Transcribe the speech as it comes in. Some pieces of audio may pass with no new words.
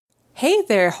Hey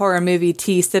there, horror movie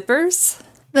tea sippers.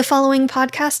 The following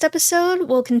podcast episode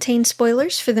will contain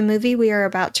spoilers for the movie we are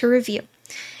about to review.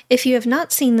 If you have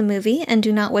not seen the movie and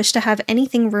do not wish to have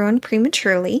anything ruined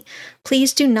prematurely,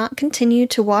 please do not continue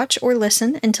to watch or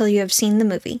listen until you have seen the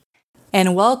movie.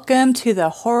 And welcome to the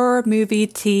Horror Movie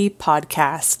Tea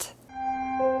Podcast.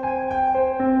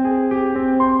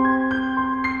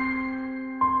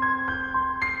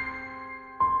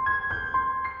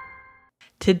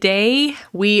 Today,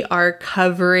 we are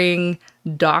covering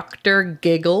Dr.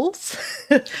 Giggles,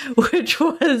 which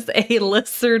was a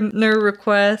listener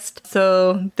request.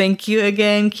 So thank you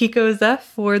again, Kiko Zeph,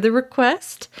 for the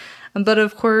request. But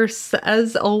of course,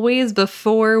 as always,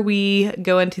 before we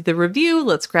go into the review,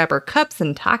 let's grab our cups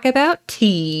and talk about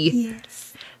tea.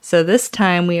 Yes. So this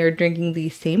time we are drinking the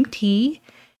same tea.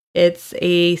 It's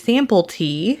a sample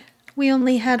tea. We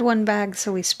only had one bag,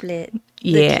 so we split.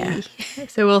 Yeah.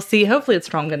 So we'll see. Hopefully it's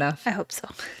strong enough. I hope so.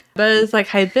 But it's like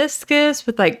hibiscus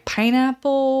with like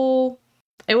pineapple.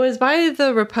 It was by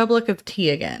the Republic of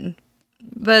Tea again.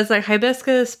 But it's like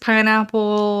hibiscus,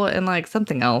 pineapple, and like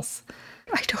something else.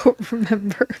 I don't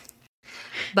remember.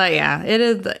 But yeah, it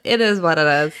is what it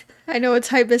is. I know it's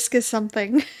hibiscus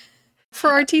something.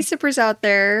 For our tea sippers out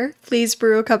there, please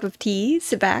brew a cup of tea,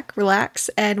 sit back, relax,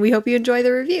 and we hope you enjoy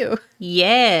the review.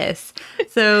 Yes.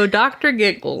 So Dr.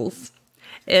 Giggles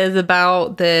is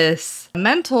about this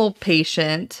mental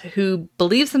patient who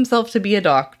believes himself to be a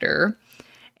doctor,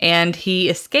 and he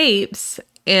escapes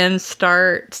and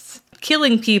starts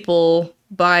killing people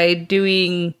by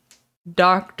doing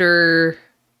doctor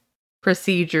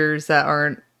procedures that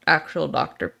aren't actual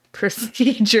doctor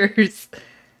procedures.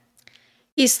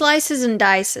 He slices and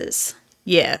dices.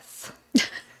 Yes.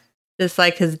 Just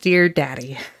like his dear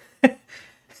daddy.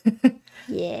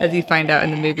 Yeah. As you find out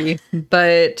in the movie.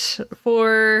 But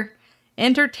for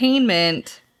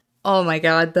entertainment, oh my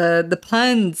god, the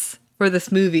puns for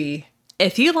this movie.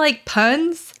 If you like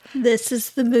puns, this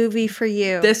is the movie for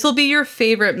you. this will be your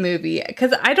favorite movie.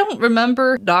 Because I don't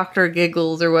remember Dr.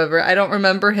 Giggles or whatever. I don't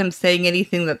remember him saying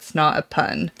anything that's not a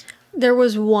pun. There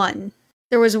was one.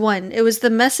 It was the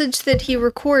message that he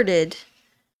recorded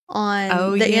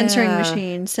on the answering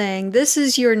machine saying, "This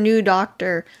is your new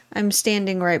doctor. I'm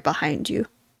standing right behind you."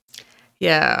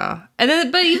 Yeah. And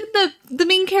then, but even the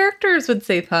main characters would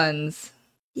say puns.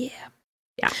 Yeah.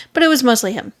 Yeah. But it was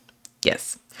mostly him.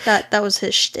 Yes. That was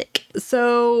his shtick.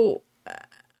 So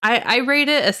I rate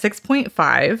it a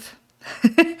 6.5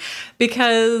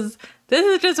 because this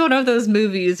is just one of those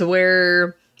movies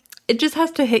where it just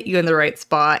has to hit you in the right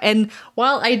spot. And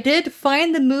while I did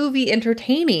find the movie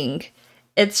entertaining,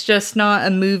 it's just not a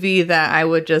movie that I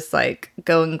would just like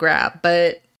go and grab.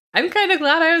 But I'm kind of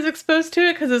glad I was exposed to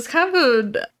it because it's kind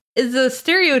of is a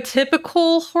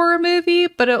stereotypical horror movie,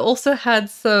 but it also had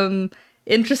some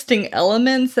interesting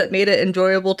elements that made it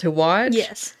enjoyable to watch.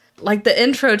 Yes. Like the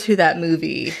intro to that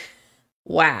movie.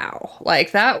 Wow.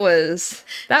 Like that was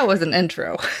an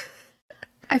intro.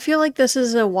 I feel like this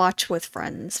is a watch with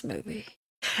friends movie.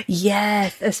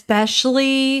 Yes,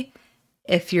 especially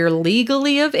if you're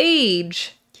legally of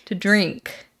age to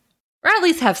drink. Or at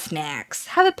least have snacks.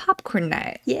 Have a popcorn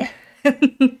night. Yeah.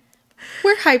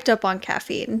 We're hyped up on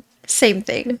caffeine. Same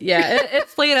thing. Yeah,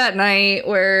 it's late at night.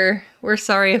 We're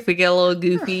sorry if we get a little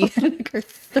goofy. Like our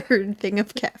third thing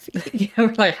of caffeine. Yeah,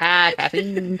 we're like,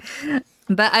 caffeine.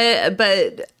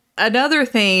 But another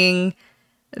thing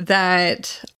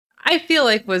that I feel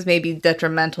like was maybe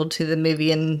detrimental to the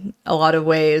movie in a lot of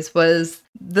ways was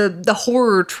the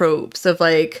horror tropes of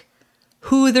like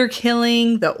who they're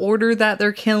killing, the order that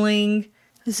they're killing.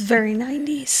 It's very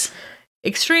 90s.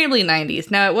 Extremely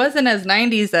 90s. Now, it wasn't as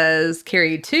 90s as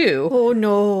Carrie 2. Oh,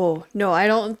 no. No, I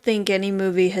don't think any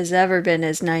movie has ever been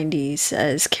as 90s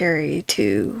as Carrie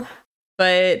 2.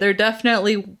 But there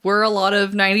definitely were a lot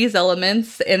of 90s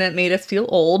elements, and it made us feel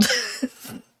old.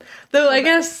 Though, I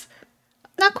guess...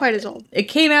 Not quite as old. It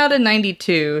came out in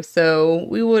 92, so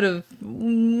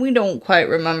we don't quite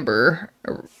remember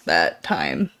that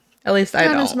time. At least I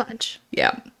don't. Not as much.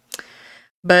 Yeah.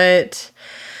 But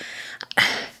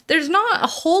there's not a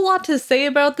whole lot to say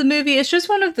about the movie. It's just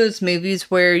one of those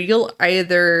movies where you'll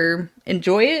either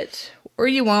enjoy it or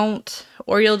you won't,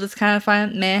 or you'll just kind of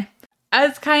find meh. I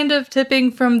was kind of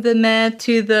tipping from the meh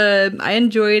to the I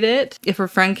enjoyed it. If a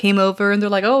friend came over and they're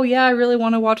like, "Oh yeah, I really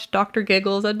want to watch Dr.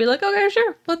 Giggles," I'd be like, "Okay,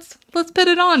 sure, let's put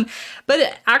it on." But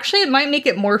it might make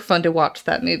it more fun to watch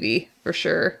that movie for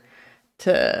sure.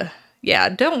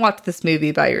 Don't watch this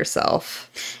movie by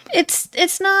yourself.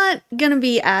 It's not gonna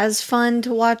be as fun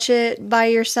to watch it by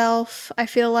yourself. I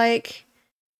feel like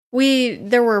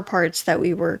there were parts that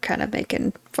we were kind of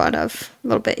making fun of a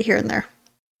little bit here and there.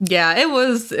 Yeah, it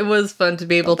was fun to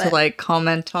be able to bit. like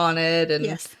comment on it, and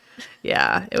Yes.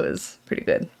 yeah, it was pretty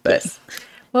good. But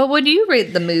what would you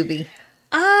rate the movie?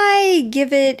 I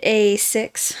give it a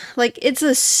 6. Like, it's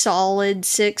a solid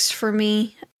 6 for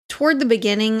me. Toward the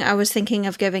beginning, I was thinking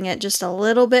of giving it just a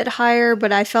little bit higher,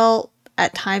 but I felt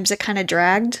at times it kind of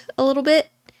dragged a little bit.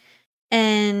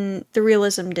 And the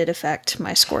realism did affect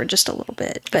my score just a little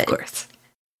bit. But Of course.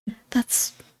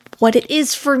 that's what it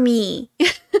is for me.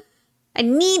 I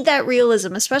need that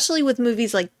realism, especially with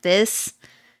movies like this.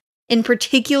 In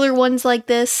particular, ones like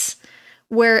this,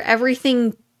 where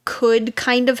everything could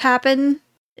kind of happen.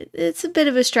 It's a bit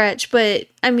of a stretch, but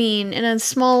I mean, in a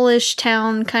smallish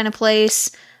town kind of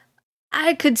place,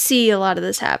 I could see a lot of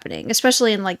this happening,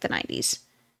 especially in like the 90s.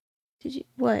 Did you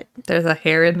what? There's a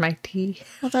hair in my tea.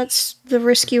 Well, that's the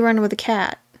risk you run with a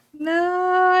cat. No,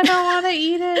 I don't want to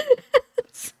eat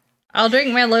it. I'll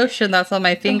drink my lotion that's on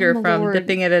my finger my from Lord.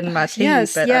 dipping it in my tea.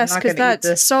 Yes, but yes, I'm not because gonna eat that's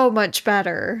this. so much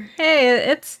better.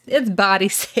 Hey, it's body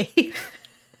safe.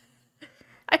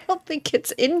 I don't think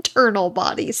it's internal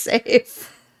body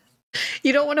safe.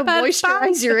 You don't want to That's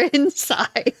moisturize fine. your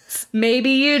insides. Maybe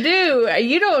you do.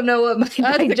 You don't know what my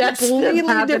That's a digestive completely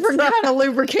habits different are. kind of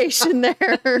lubrication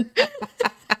there.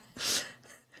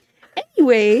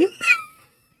 Anyway.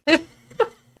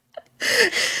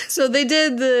 So they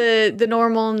did the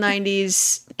normal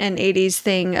 90s and 80s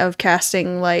thing of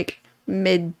casting like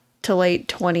mid to late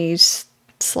 20s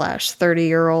 /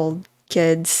 30-year-old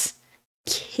kids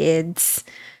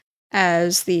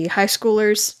as the high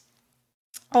schoolers.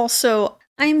 Also,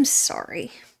 I'm sorry,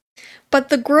 but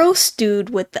the gross dude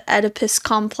with the Oedipus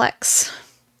complex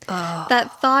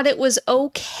that thought it was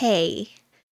okay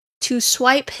to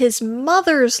swipe his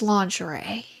mother's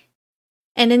lingerie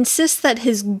and insist that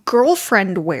his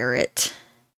girlfriend wear it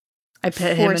I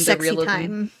put him for in the sexy realism.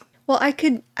 time. Well,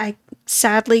 I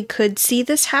sadly could see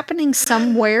this happening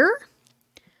somewhere.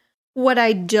 What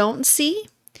I don't see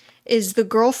is the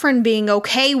girlfriend being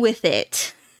okay with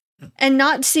it and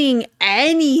not seeing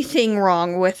anything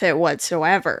wrong with it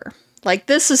whatsoever. Like,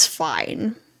 this is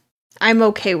fine. I'm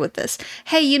okay with this.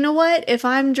 Hey, you know what? If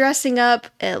I'm dressing up,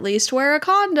 at least wear a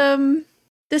condom.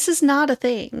 This is not a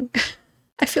thing.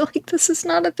 I feel like this is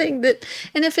not a thing that,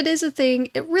 and if it is a thing,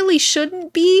 it really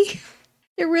shouldn't be.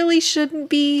 It really shouldn't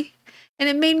be. And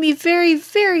it made me very,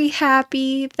 very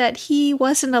happy that he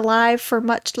wasn't alive for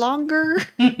much longer.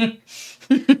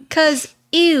 'Cause,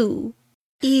 ew.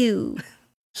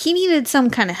 He needed some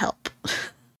kind of help.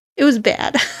 It was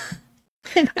bad.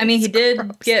 I mean, he did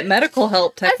gross. get medical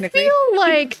help, technically. I feel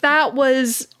like that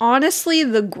was honestly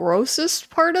the grossest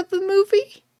part of the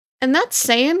movie. And that's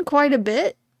saying quite a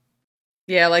bit.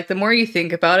 Yeah, like the more you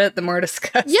think about it, the more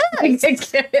disgusting Yes.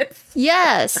 it gets.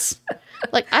 Yes.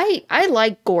 Like, I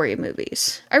like gory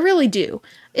movies. I really do.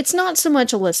 It's not so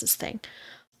much Alyssa's thing.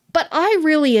 But I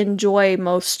really enjoy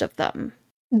most of them.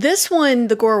 This one,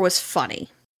 the gore was funny.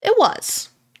 It was.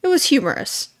 It was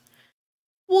humorous.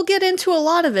 We'll get into a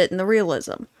lot of it in the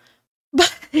realism.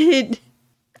 But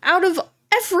out of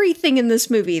everything in this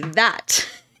movie, that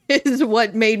is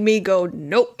what made me go,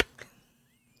 nope.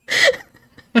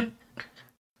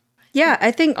 Yeah,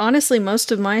 I think honestly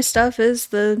most of my stuff is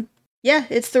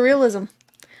it's the realism.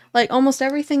 Like, almost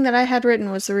everything that I had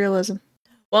written was the realism.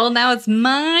 Well, now it's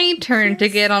my turn to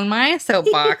get on my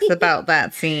soapbox about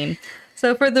that scene.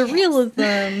 So for the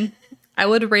realism, I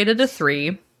would rate it a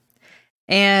 3.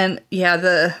 And yeah,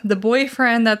 the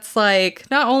boyfriend that's like,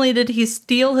 not only did he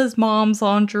steal his mom's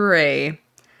lingerie,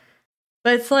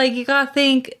 but it's like, you gotta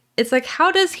think, it's like,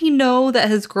 how does he know that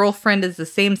his girlfriend is the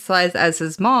same size as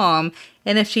his mom?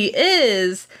 And if she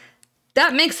is,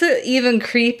 that makes it even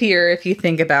creepier if you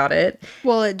think about it.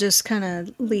 Well, it just kind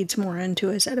of leads more into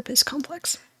his Oedipus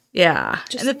complex. Yeah.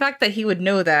 And the fact that he would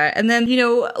know that. And then,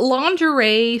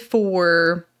 lingerie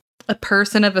for a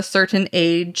person of a certain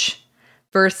age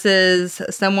versus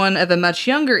someone of a much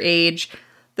younger age,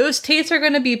 those tastes are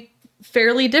going to be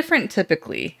fairly different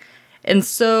typically. And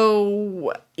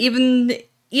so even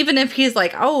if he's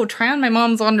like, oh, try on my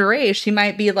mom's lingerie, she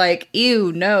might be like,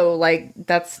 ew, no, like,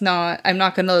 I'm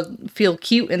not going to feel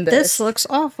cute in this. This looks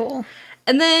awful.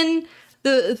 And then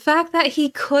the fact that he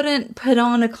couldn't put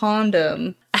on a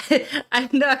condom, I'm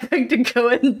not going to go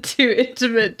into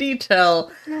intimate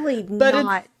detail, Really but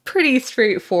not. it's pretty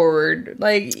straightforward.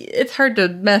 Like, it's hard to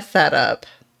mess that up.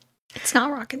 It's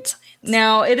not rocket science.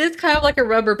 Now, it is kind of like a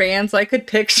rubber band, so I could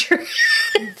picture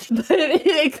but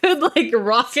it could, like,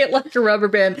 rocket like a rubber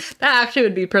band. That actually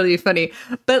would be pretty funny.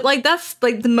 But, like, that's,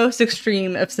 like, the most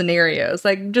extreme of scenarios.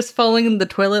 Like, just falling in the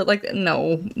toilet, like,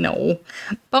 no.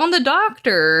 But on the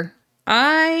doctor,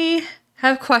 I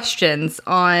have questions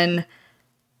on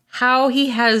how he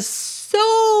has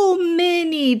so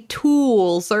many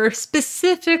tools that are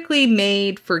specifically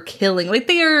made for killing. Like,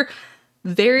 they are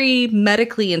very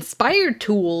medically inspired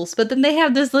tools, but then they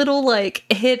have this little, like,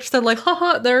 hitch that, like,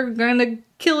 haha, they're gonna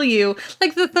kill you.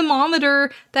 Like, the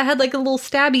thermometer that had, like, a little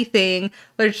stabby thing,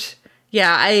 which,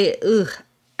 yeah, I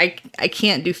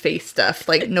can't do face stuff.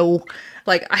 Like, no,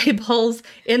 like, eyeballs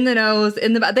in the nose,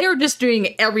 in the back. They were just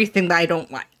doing everything that I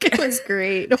don't like. It was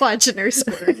great watching her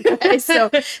squirm, guys.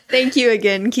 So thank you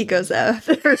again, Kiko-za,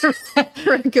 for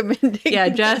recommending. Yeah,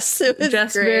 Jess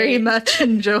very much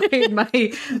enjoyed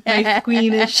my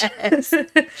squeamish.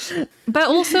 But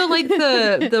also, like,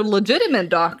 the legitimate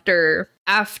doctor,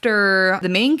 after the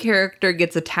main character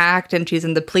gets attacked and she's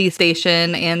in the police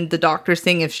station and the doctor's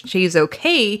saying if she's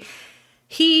okay,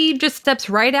 he just steps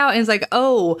right out and is like,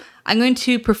 oh, I'm going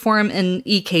to perform an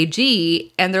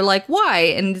EKG. And they're like, why?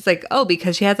 And he's like, oh,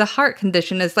 because she has a heart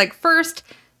condition. It's like, first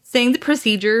saying the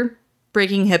procedure,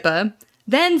 breaking HIPAA,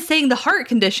 then saying the heart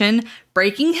condition,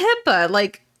 breaking HIPAA.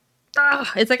 Like,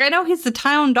 it's like, I know he's the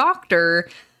town doctor,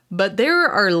 but there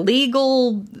are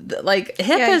legal, like,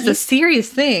 HIPAA is a serious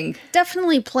thing.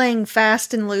 Definitely playing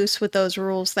fast and loose with those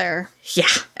rules there. Yeah.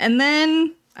 And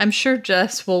then I'm sure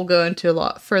Jess will go into a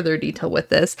lot further detail with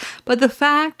this, but the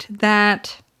fact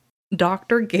that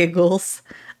Dr. Giggles,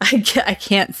 I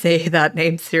can't say that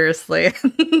name seriously.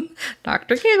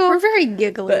 Dr. Giggles. We're very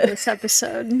giggly in this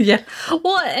episode. Yeah.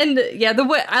 Well, and yeah,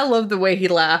 I love the way he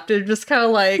laughed. It just kind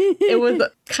of like, it was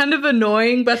kind of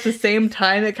annoying, but at the same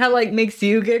time, it kind of like makes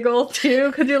you giggle too,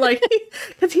 because you're like,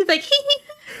 because he's like, hee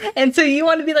hee. And so you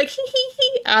want to be like, hee hee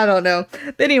hee. I don't know.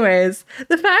 But anyways,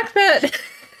 the fact that,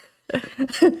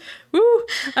 the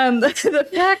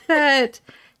fact that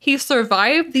he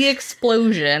survived the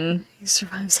explosion. He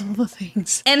survives all the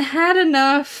things. And had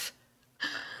enough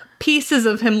pieces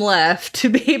of him left to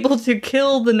be able to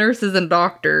kill the nurses and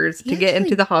doctors to get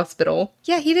into the hospital.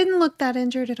 Yeah, he didn't look that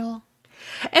injured at all.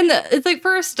 And it's like,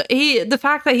 first, the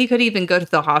fact that he could even go to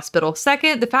the hospital.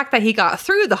 Second, the fact that he got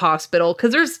through the hospital,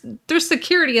 because there's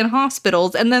security in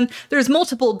hospitals, and then there's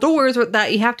multiple doors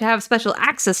that you have to have special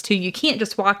access to. You can't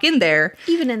just walk in there.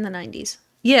 Even in the 90s.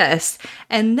 Yes.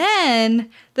 And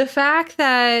then the fact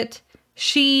that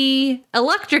she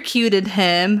electrocuted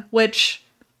him, which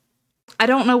I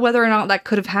don't know whether or not that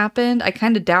could have happened. I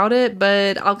kind of doubt it,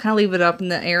 but I'll kind of leave it up in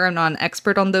the air. I'm not an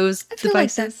expert on those devices.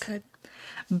 Like that could.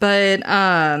 But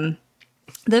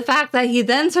the fact that he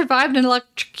then survived an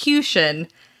electrocution,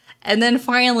 and then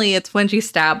finally it's when she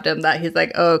stabbed him that he's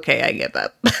like, oh, okay, I give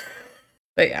up.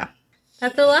 But yeah,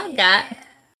 that's all I got.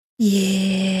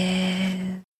 Yeah.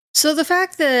 So the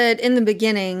fact that in the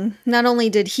beginning, not only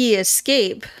did he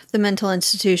escape the mental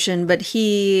institution, but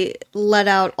he let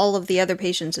out all of the other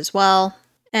patients as well.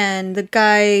 And the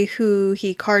guy who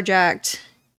he killed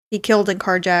and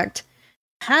carjacked,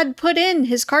 had put in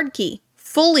his card key.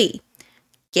 Fully.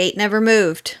 Gate never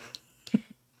moved.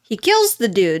 He kills the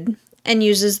dude and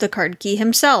uses the card key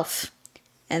himself.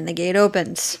 And the gate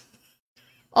opens.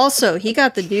 Also, he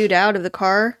got the dude out of the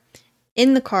car,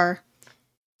 in the car,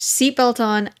 seatbelt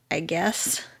on, I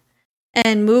guess,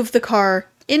 and moved the car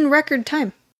in record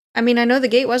time. I mean, I know the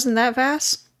gate wasn't that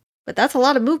fast, but that's a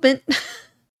lot of movement.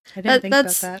 I didn't think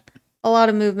about that. A lot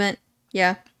of movement,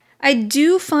 yeah. I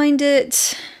do find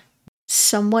it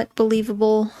somewhat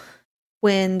believable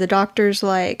when the doctor's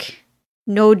like,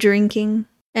 no drinking,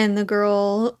 and the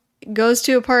girl goes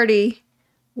to a party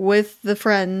with the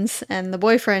friends and the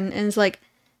boyfriend and is like,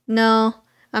 no,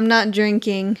 I'm not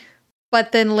drinking.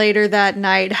 But then later that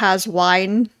night has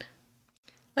wine.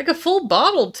 Like a full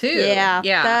bottle, too. Yeah.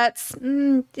 That's,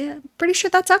 pretty sure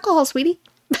that's alcohol, sweetie.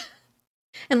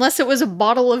 Unless it was a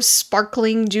bottle of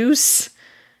sparkling juice,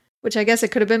 which I guess it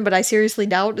could have been, but I seriously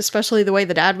doubt, especially the way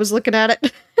the dad was looking at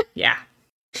it. Yeah.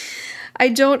 I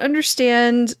don't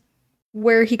understand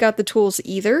where he got the tools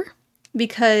either,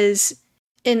 because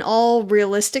in all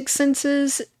realistic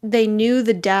senses, they knew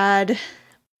the dad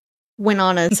went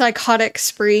on a psychotic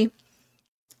spree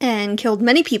and killed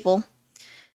many people,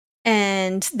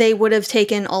 and they would have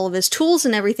taken all of his tools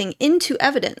and everything into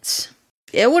evidence.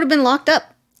 It would have been locked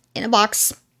up in a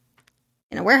box,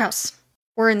 in a warehouse,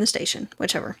 or in the station,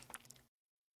 whichever.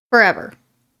 Forever.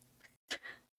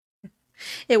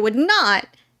 It would not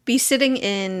be sitting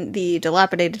in the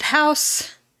dilapidated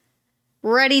house,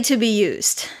 ready to be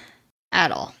used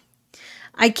at all.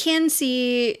 I can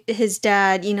see his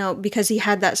dad, because he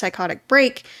had that psychotic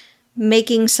break,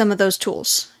 making some of those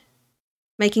tools.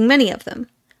 Making many of them.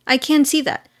 I can see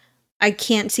that. I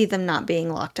can't see them not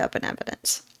being locked up in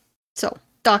evidence. So,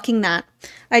 docking that.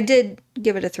 I did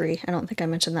give it a 3. I don't think I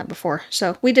mentioned that before.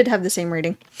 So, we did have the same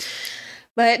rating.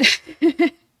 But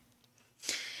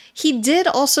He did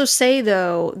also say,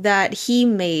 though, that he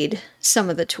made some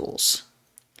of the tools.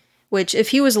 Which, if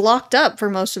he was locked up for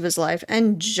most of his life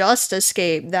and just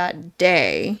escaped that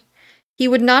day, he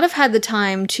would not have had the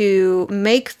time to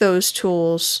make those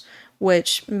tools,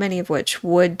 which many of which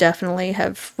would definitely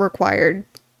have required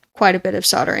quite a bit of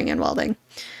soldering and welding.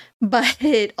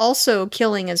 But also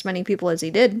killing as many people as he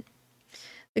did.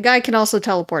 The guy can also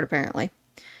teleport, apparently.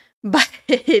 But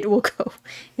we'll go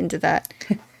into that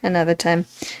another time.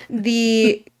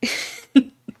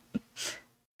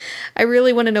 I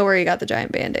really want to know where he got the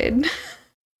giant Band-Aid.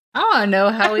 I want to know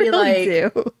how he,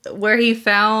 where he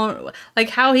found,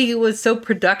 how he was so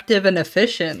productive and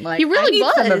efficient. He really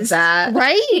was. Some of that.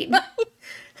 Right?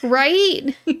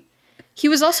 Right? He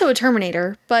was also a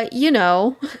Terminator, but, you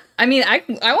know. I mean, I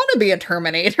want to be a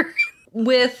Terminator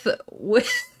with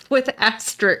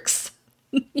asterisks.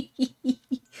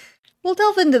 We'll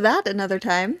delve into that another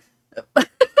time.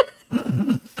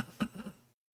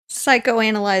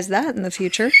 Psychoanalyze that in the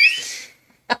future.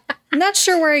 I'm not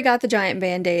sure where he got the giant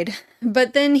Band-Aid,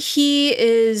 but then he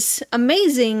is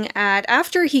amazing at,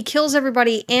 after he kills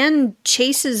everybody and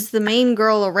chases the main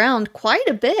girl around quite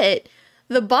a bit,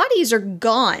 the bodies are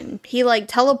gone. He,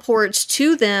 teleports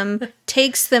to them,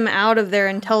 takes them out of there,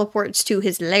 and teleports to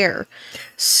his lair.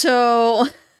 So,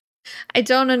 I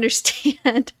don't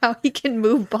understand how he can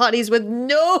move bodies with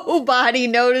nobody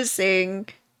noticing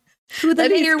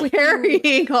that he's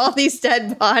carrying all these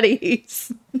dead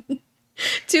bodies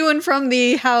to and from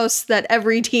the house that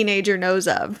every teenager knows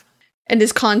of and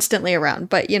is constantly around.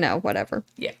 But, whatever.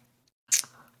 Yeah.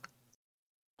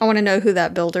 I want to know who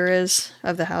that builder is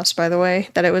of the house, by the way,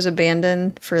 that it was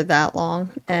abandoned for that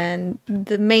long and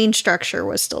the main structure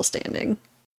was still standing.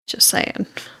 Just saying.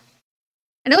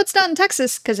 I know it's not in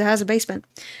Texas because it has a basement.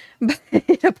 But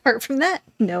apart from that,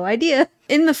 no idea.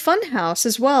 In the funhouse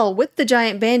as well, with the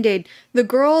giant Band-Aid, the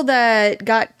girl that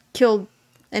got killed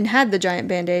and had the giant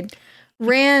Band-Aid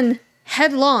ran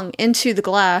headlong into the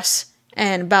glass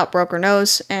and about broke her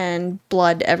nose and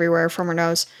blood everywhere from her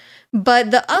nose.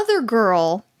 But the other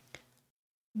girl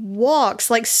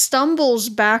walks, stumbles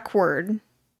backward,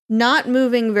 not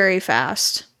moving very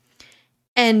fast,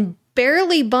 and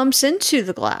barely bumps into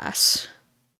the glass.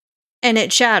 And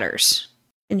it shatters.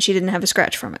 And she didn't have a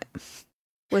scratch from it.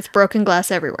 With broken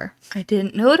glass everywhere. I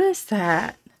didn't notice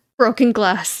that. Broken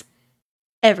glass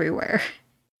everywhere.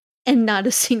 And not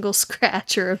a single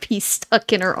scratch or a piece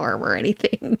stuck in her arm or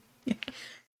anything.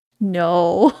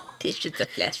 No. This is a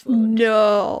flash forward.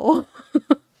 No.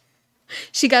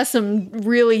 She got some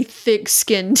really thick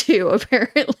skin too,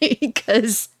 apparently,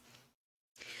 because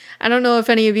I don't know if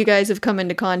any of you guys have come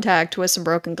into contact with some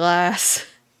broken glass,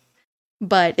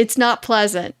 but it's not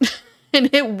pleasant, and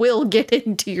it will get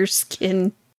into your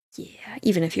skin. Yeah,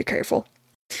 even if you're careful.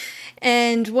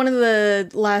 And one of the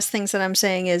last things that I'm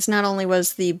saying is not only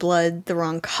was the blood the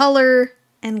wrong color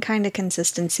and kind of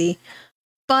consistency,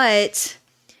 but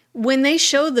when they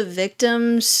show the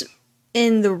victims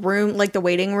in the room, the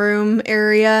waiting room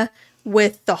area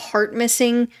with the heart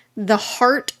missing, the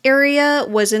heart area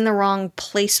was in the wrong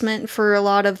placement for a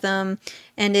lot of them,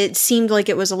 and it seemed like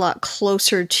it was a lot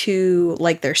closer to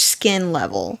their skin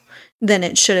level than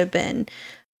it should have been.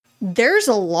 There's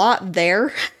a lot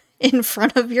there in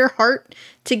front of your heart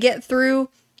to get through,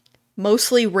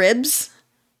 mostly ribs,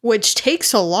 which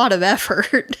takes a lot of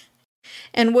effort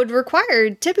and would require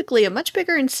typically a much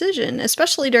bigger incision,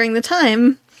 especially during the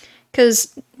time,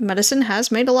 because medicine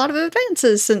has made a lot of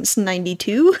advances since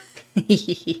 92.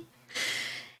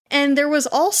 And there was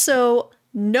also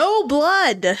no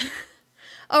blood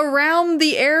around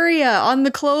the area on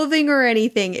the clothing or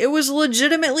anything. It was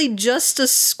legitimately just a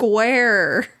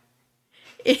square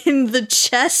in the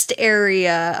chest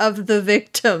area of the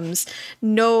victims.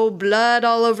 No blood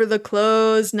all over the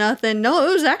clothes, nothing. No,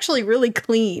 it was actually really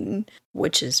clean,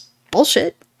 which is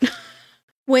bullshit.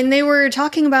 When they were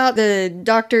talking about the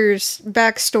doctor's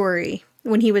backstory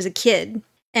when he was a kid,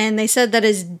 and they said that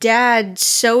his dad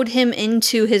sewed him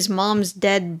into his mom's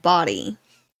dead body.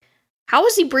 How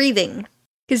was he breathing?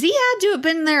 Because he had to have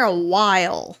been there a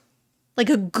while. A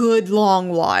good long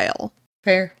while.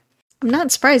 Fair. I'm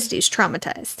not surprised he's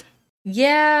traumatized.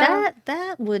 Yeah.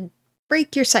 That would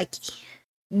break your psyche.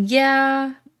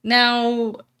 Yeah.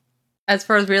 Now, as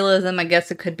far as realism, I guess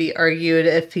it could be argued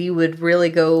if he would really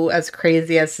go as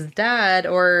crazy as his dad,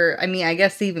 or, I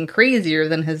guess even crazier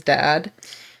than his dad.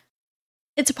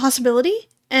 It's a possibility.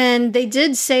 And they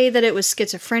did say that it was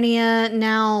schizophrenia.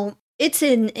 Now, it's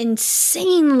an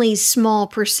insanely small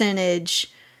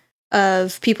percentage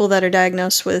of people that are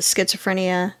diagnosed with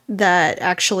schizophrenia that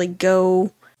actually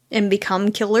go and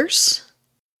become killers.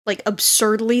 like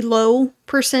absurdly low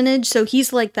percentage. So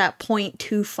he's like that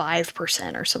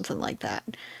 0.25% or something like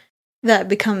that that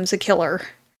becomes a killer.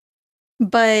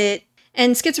 And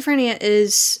schizophrenia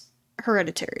is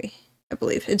hereditary, I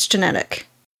believe. It's genetic.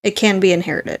 It can be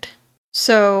inherited.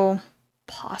 So,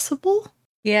 possible?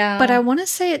 Yeah. But I want to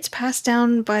say it's passed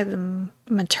down by the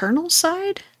maternal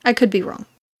side. I could be wrong.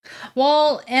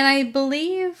 Well, and I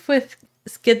believe with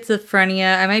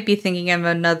schizophrenia, I might be thinking of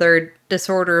another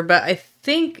disorder, but I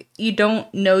think you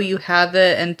don't know you have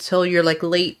it until you're like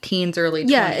late teens, early 20s.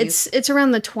 Yeah, it's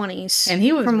around the 20s. And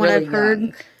he was from really what I've heard.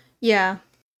 young. Yeah.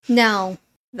 Now,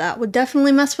 that would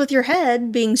definitely mess with your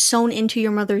head, being sewn into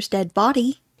your mother's dead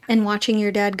body and watching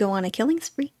your dad go on a killing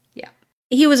spree. Yeah.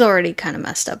 He was already kind of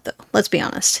messed up, though. Let's be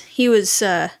honest. He was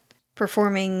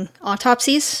performing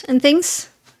autopsies and things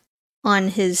on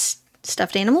his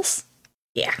stuffed animals.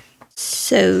 Yeah.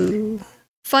 So,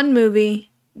 fun movie.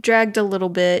 Dragged a little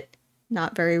bit.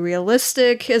 Not very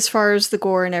realistic as far as the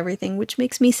gore and everything, which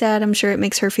makes me sad. I'm sure it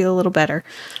makes her feel a little better.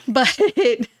 But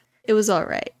it was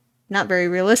alright. Not very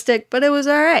realistic, but it was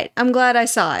alright. I'm glad I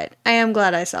saw it. I am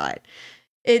glad I saw it.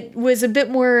 It was a bit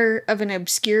more of an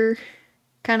obscure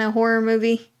kind of horror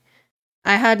movie.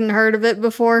 I hadn't heard of it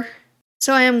before,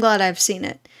 so I am glad I've seen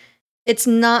it. It's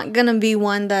not gonna be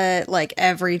one that, like,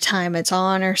 every time it's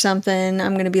on or something,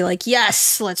 I'm gonna be like,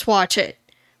 yes, let's watch it.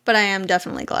 But I am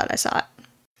definitely glad I saw it.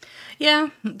 Yeah,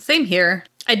 same here.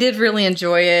 I did really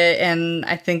enjoy it, and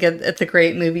I think it's a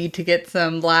great movie to get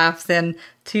some laughs and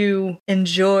to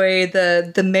enjoy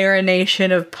the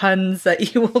marination of puns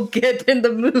that you will get in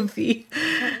the movie.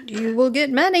 You will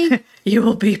get many. You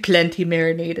will be plenty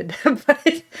marinated.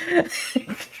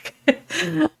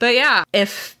 But yeah,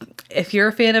 if you're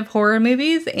a fan of horror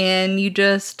movies and you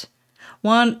just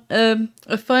want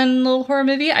a fun little horror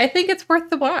movie, I think it's worth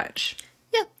the watch.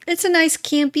 Yeah, it's a nice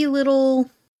campy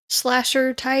little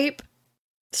slasher type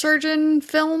surgeon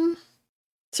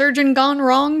gone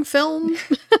wrong film.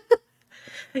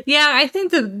 Yeah, I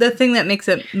think the thing that makes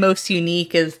it most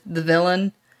unique is the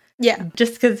villain. Yeah.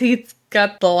 Just because he's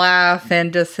got the laugh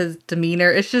and just his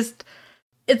demeanor.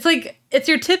 It's like, it's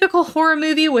your typical horror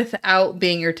movie without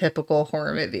being your typical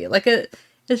horror movie. Like,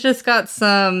 it's just got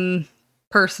some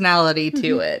personality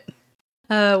to it.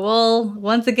 Well,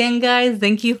 once again, guys,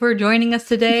 thank you for joining us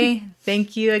today.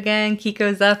 Thank you again,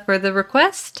 Kiko Zuff, for the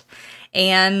request.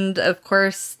 And, of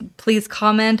course, please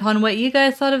comment on what you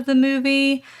guys thought of the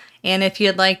movie. And if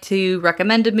you'd like to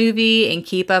recommend a movie and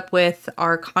keep up with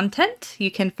our content,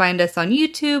 you can find us on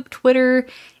YouTube, Twitter,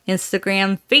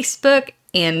 Instagram, Facebook,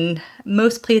 and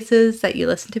most places that you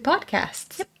listen to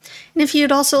podcasts. Yep. And if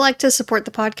you'd also like to support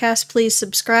the podcast, please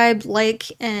subscribe, like,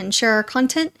 and share our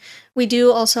content. We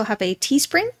do also have a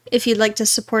Teespring if you'd like to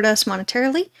support us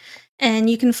monetarily. And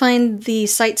you can find the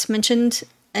sites mentioned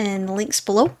and links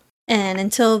below. And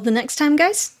until the next time,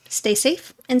 guys, stay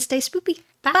safe and stay spoopy.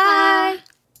 Bye!